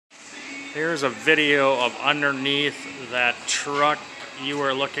Here's a video of underneath that truck you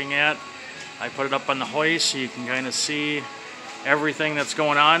were looking at. I put it up on the hoist so you can kind of see everything that's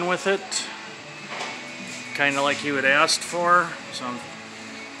going on with it. Kind of like you had asked for. So I'm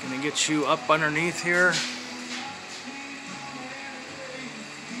going to get you up underneath here.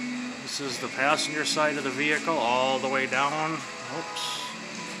 This is the passenger side of the vehicle all the way down. Oops.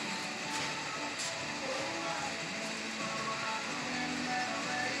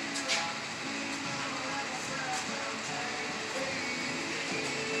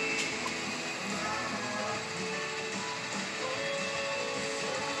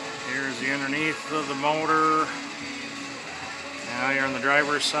 Here's the underneath of the motor. Now you're on the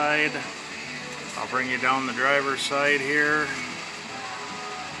driver's side. I'll bring you down the driver's side here.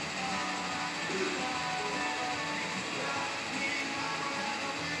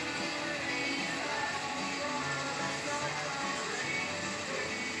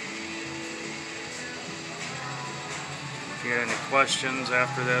 If you got any questions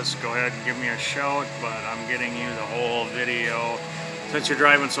after this, go ahead and give me a shout, but I'm getting you the whole video since you're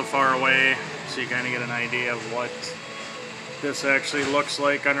driving so far away, so you kind of get an idea of what this actually looks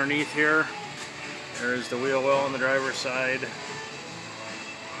like underneath here. There's the wheel well on the driver's side.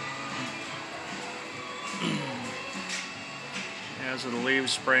 As of the leaf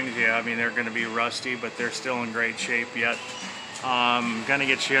springs, yeah, I mean they're going to be rusty, but they're still in great shape yet. Gonna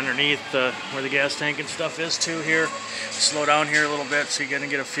get you underneath where the gas tank and stuff is too here. Slow down here a little bit so you're gonna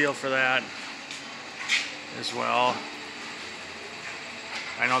get a feel for that as well.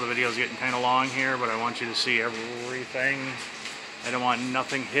 I know the video is getting kind of long here, but I want you to see everything. I don't want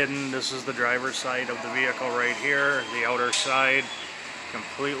nothing hidden. This is the driver's side of the vehicle right here, the outer side,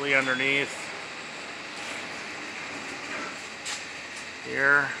 completely underneath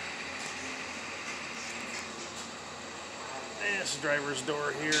here. This driver's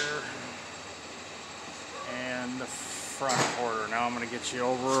door here and the front quarter. Now I'm going to get you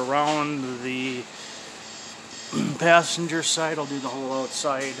over around the passenger side. I'll do the whole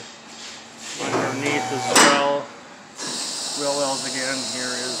outside underneath as well. Wheel wells again.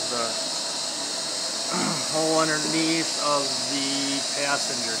 Here is the hole underneath of the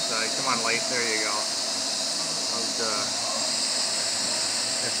passenger side. Come on, light. There you go.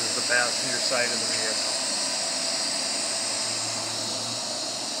 This is the passenger side of the vehicle.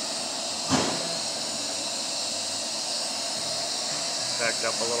 Backed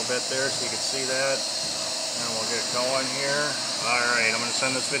up a little bit there so you can see that, and we'll get going here. Alright, I'm going to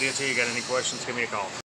send this video to you. Got any questions, give me a call.